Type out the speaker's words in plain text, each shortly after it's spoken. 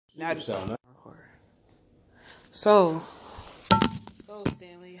Now so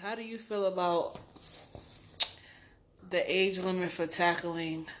Stanley, how do you feel about the age limit for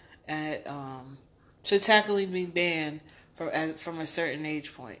tackling at should tackling be banned from a certain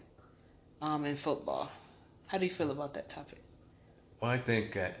age point in football? How do you feel about that topic? Well, I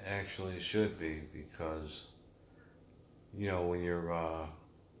think actually it should be because, when you're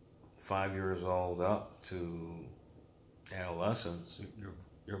 5 years old up to adolescence,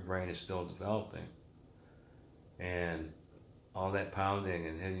 your brain is still developing. And all that pounding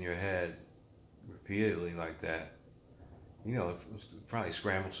and hitting your head repeatedly like that, it probably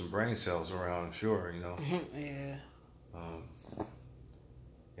scrambled some brain cells around, I'm sure, Yeah. Um,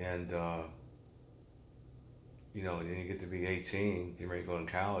 and, then you get to be 18, you're ready to go to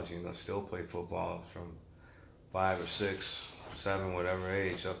college, you're going to still play football from 5 or 6, 7, whatever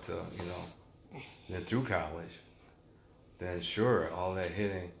age, up to, then through college. Then sure, all that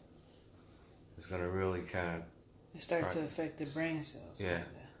hitting is going to really kind of... It starts to affect the brain cells. Yeah.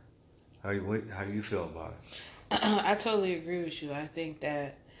 How do you feel about it? I totally agree with you. I think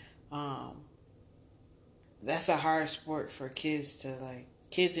that that's a hard sport for kids to like.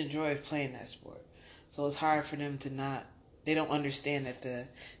 Kids enjoy playing that sport, so it's hard for them to not. They don't understand that the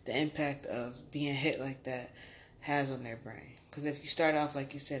impact of being hit like that has on their brain. Because if you start off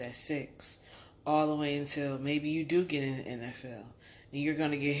like you said at 6, all the way until maybe you do get in the NFL, and you're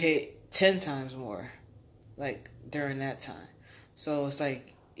gonna get hit 10 times more, like during that time. So it's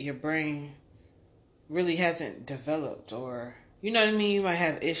like your brain really hasn't developed, or you know what I mean. You might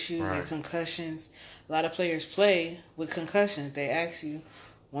have issues and concussions. A lot of players play with concussions. They ask you,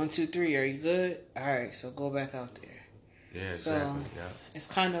 1, 2, 3, are you good? All right, so go back out there. Yeah, exactly. So it's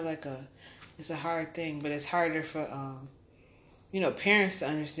kind of like it's a hard thing, but it's harder for parents to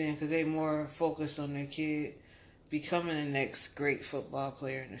understand because they more focused on their kid becoming the next great football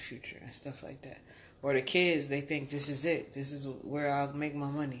player in the future and stuff like that. Or the kids, they think this is it. This is where I'll make my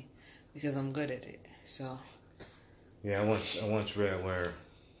money because I'm good at it. So. Yeah, I once read where,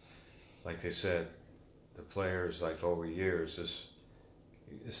 like they said, the players like over years,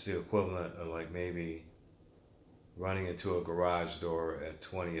 it's the equivalent of like maybe running into a garage door at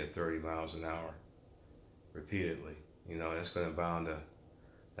 20 or 30 miles an hour repeatedly. That's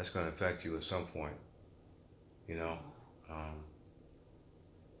going to affect you at some point.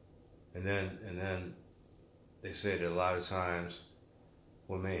 And then they say that a lot of times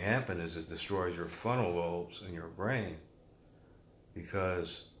what may happen is it destroys your frontal lobes in your brain,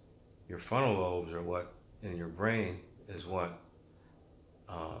 because your frontal lobes are what in your brain is what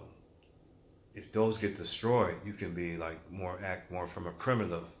if those get destroyed, you can be like act more from a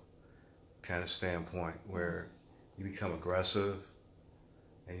primitive kind of standpoint, where you become aggressive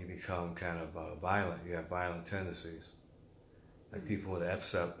and you become kind of violent. You have violent tendencies, like people with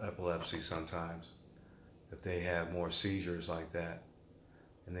epilepsy sometimes, if they have more seizures like that,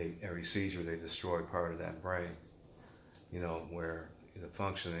 and every seizure they destroy part of that brain, where the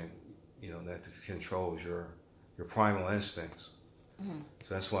functioning, that controls your primal instincts. Mm-hmm.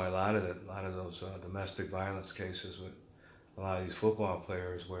 So that's why a lot of those domestic violence cases with a lot of these football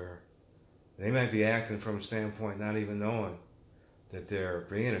players, where they might be acting from a standpoint not even knowing that they're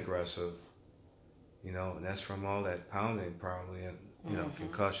being aggressive, and that's from all that pounding probably, and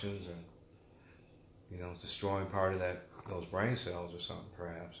concussions, and destroying part of those brain cells or something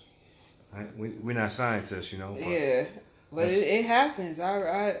perhaps. We're not scientists, but yeah, but it happens.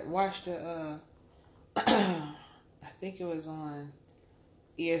 I watched I think it was on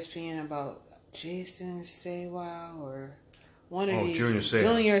ESPN about Jason Sewell or one of these. Junior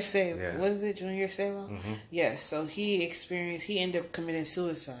Sewell. Yeah. What is it, Junior Sewell? Mm-hmm. Yes. So he ended up committing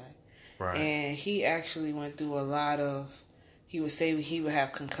suicide. Right. And he actually went through a lot of. He would say he would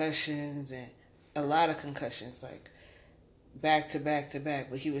have concussions and a lot of concussions, like back to back to back,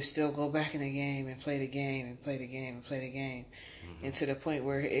 but he would still go back in the game and play the game and play the game and play the game, and to the point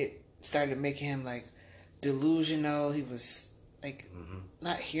where it started making him like delusional. He was like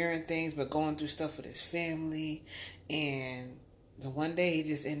not hearing things, but going through stuff with his family, and the one day he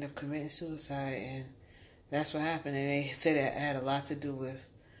just ended up committing suicide, and that's what happened. And they said it had a lot to do with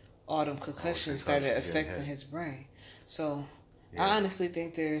all them concussions started affecting his brain. So I honestly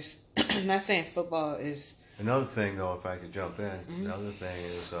think there's. I'm not saying football is. Another thing, though, if I could jump in, another thing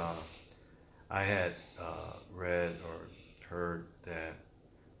is I had read or heard that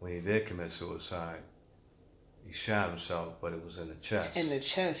when he did commit suicide, he shot himself, but it was in the chest. In the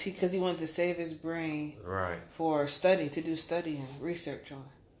chest, because he wanted to save his brain, right, for to do study and research on.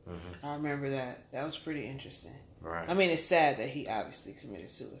 I remember that. That was pretty interesting. Right. I mean, it's sad that he obviously committed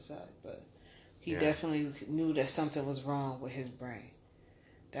suicide, but he definitely knew that something was wrong with his brain.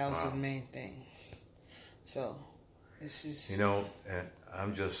 That was his Wow. main thing. So it's just And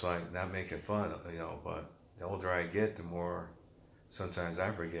I'm just like not making fun, but the older I get, the more sometimes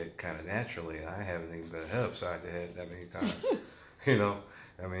I forget kind of naturally, and I haven't even been hit upside the head that many times. you know,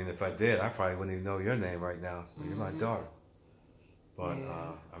 I mean, if I did, I probably wouldn't even know your name right now. You're my daughter. But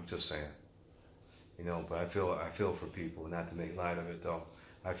yeah. I'm just saying, but I feel for people, not to make light of it though.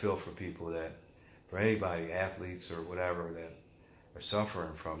 I feel for people for anybody, athletes or whatever, that are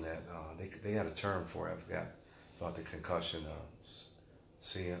suffering from that. They had a term for it. I forgot about the concussion.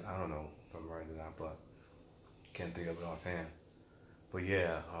 I don't know if I'm right or not, but can't think of it offhand. But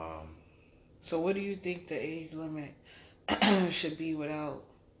yeah, So what do you think the age limit should be without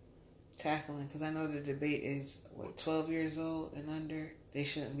tackling? Because I know the debate is 12 years old and under, they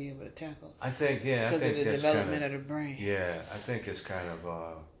shouldn't be able to tackle I think because of the that's development of the brain. yeah, I think it's kind of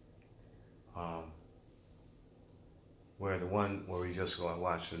um, where we just go and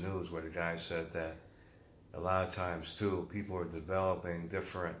watch the news where the guy said that a lot of times too people are developing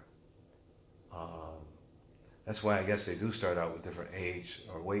different. Um, that's why I guess they do start out with different age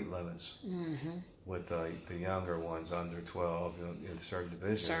or weight limits Mm-hmm. with the younger ones under 12 in certain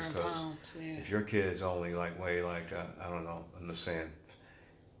divisions. Certain Because pounds, yeah. if your kid's only weigh I don't know, I'm just saying,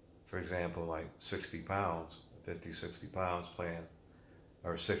 for example, like 60 pounds, 50, 60 pounds playing,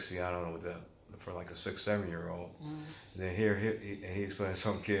 or 60, I don't know what that, for like a 6, 7 year old. Mm. Then he's playing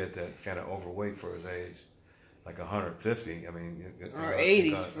some kid that's kind of overweight for his age, like 150. I mean, Or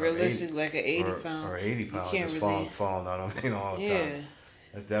 80, or 80, realistically, like an 80 pound. or 80 You pounds can't just really. falling out of all the Yeah. time.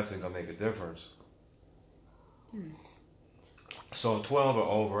 That's definitely gonna make a difference. Hmm. So 12 or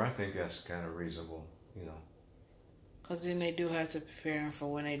over, I think that's kind of reasonable. Because then they do have to prepare them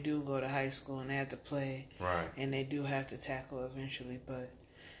for when they do go to high school and they have to play. Right. And they do have to tackle eventually. But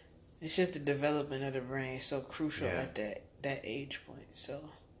it's just the development of the brain is so crucial Yeah. at that age point. So.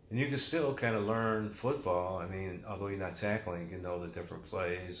 And you can still kind of learn football. I mean, although you're not tackling, you can know the different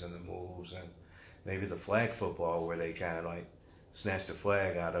plays and the moves, and maybe the flag football where they kind of like snatch the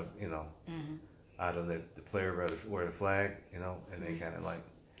flag out of Mm-hmm. out of the player where the flag, and they kind of like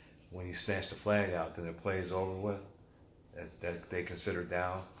when you snatch the flag out, then the play is over with. That they consider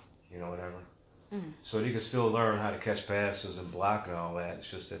down, whatever. Mm. So you can still learn how to catch passes and block and all that.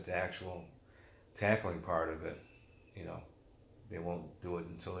 It's just that the actual tackling part of it, they won't do it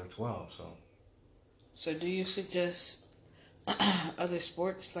until they're 12. So do you suggest other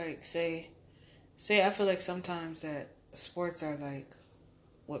sports, like say I feel like sometimes that sports are like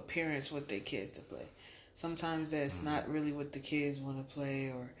what parents want their kids to play. Sometimes that's not really what the kids want to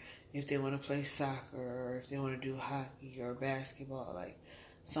play, or if they want to play soccer, or if they want to do hockey or basketball. Like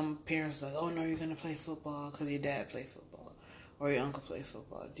some parents are like, oh no, you're gonna play football because your dad played football or your uncle played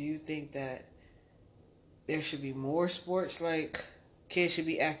football. Do you think that there should be more sports, like kids should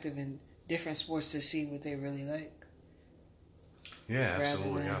be active in different sports to see what they really like? Yeah, Rather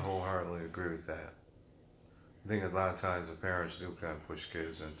absolutely. than- I wholeheartedly agree with that. I think a lot of times the parents do kind of push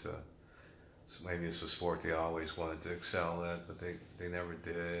kids into maybe it's a sport they always wanted to excel at, but they never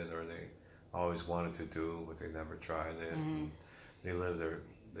did, or they always wanted to do, but they never tried it. Mm-hmm. And they live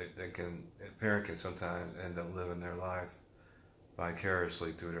a parent can sometimes end up living their life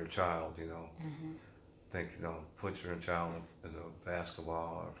vicariously through their child, Mm-hmm. put your child in a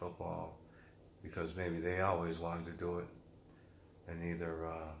basketball or football because maybe they always wanted to do it, and either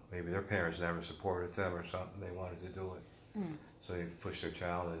maybe their parents never supported them or something. They wanted to do it, so they push their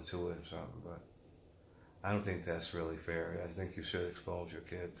child into it or something. But I don't think that's really fair. I think you should expose your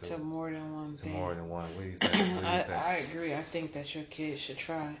kid To more than one to thing. more than one. What do you think? What do you think? I agree. I think that your kids should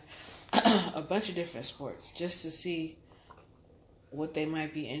try a bunch of different sports just to see what they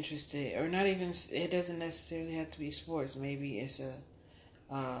might be interested, or not even. It doesn't necessarily have to be sports. Maybe it's an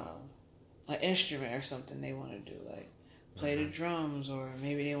instrument or something they want to do, like play the drums, or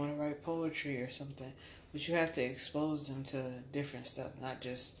maybe they want to write poetry or something. But you have to expose them to different stuff, not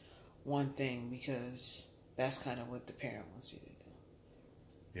just one thing, because that's kind of what the parent wants you to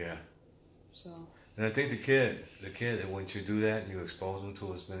do. Yeah. So. And I think the kid, once you do that and you expose them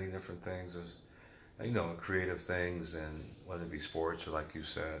to as many different things as, creative things, and whether it be sports or like you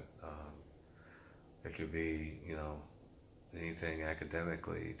said, it could be, anything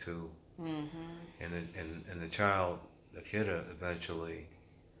academically too. Mm-hmm. And the kid eventually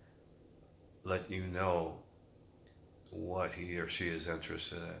let you know what he or she is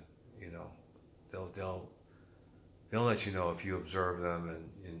interested in. They'll let you know if you observe them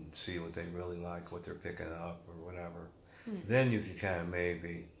and see what they really like, what they're picking up or whatever. Then you can kind of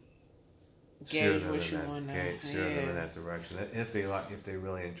maybe steer Gauge them what you want to. steer them in that direction if they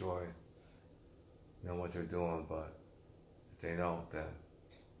really enjoy what they're doing. But if they don't, then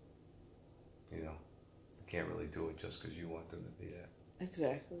You know, you can't really do it just because you want them to be that.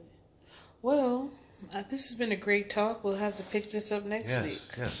 Exactly. Well, this has been a great talk. We'll have to pick this up next week.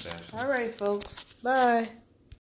 Yes, Ashley. All right, folks. Bye.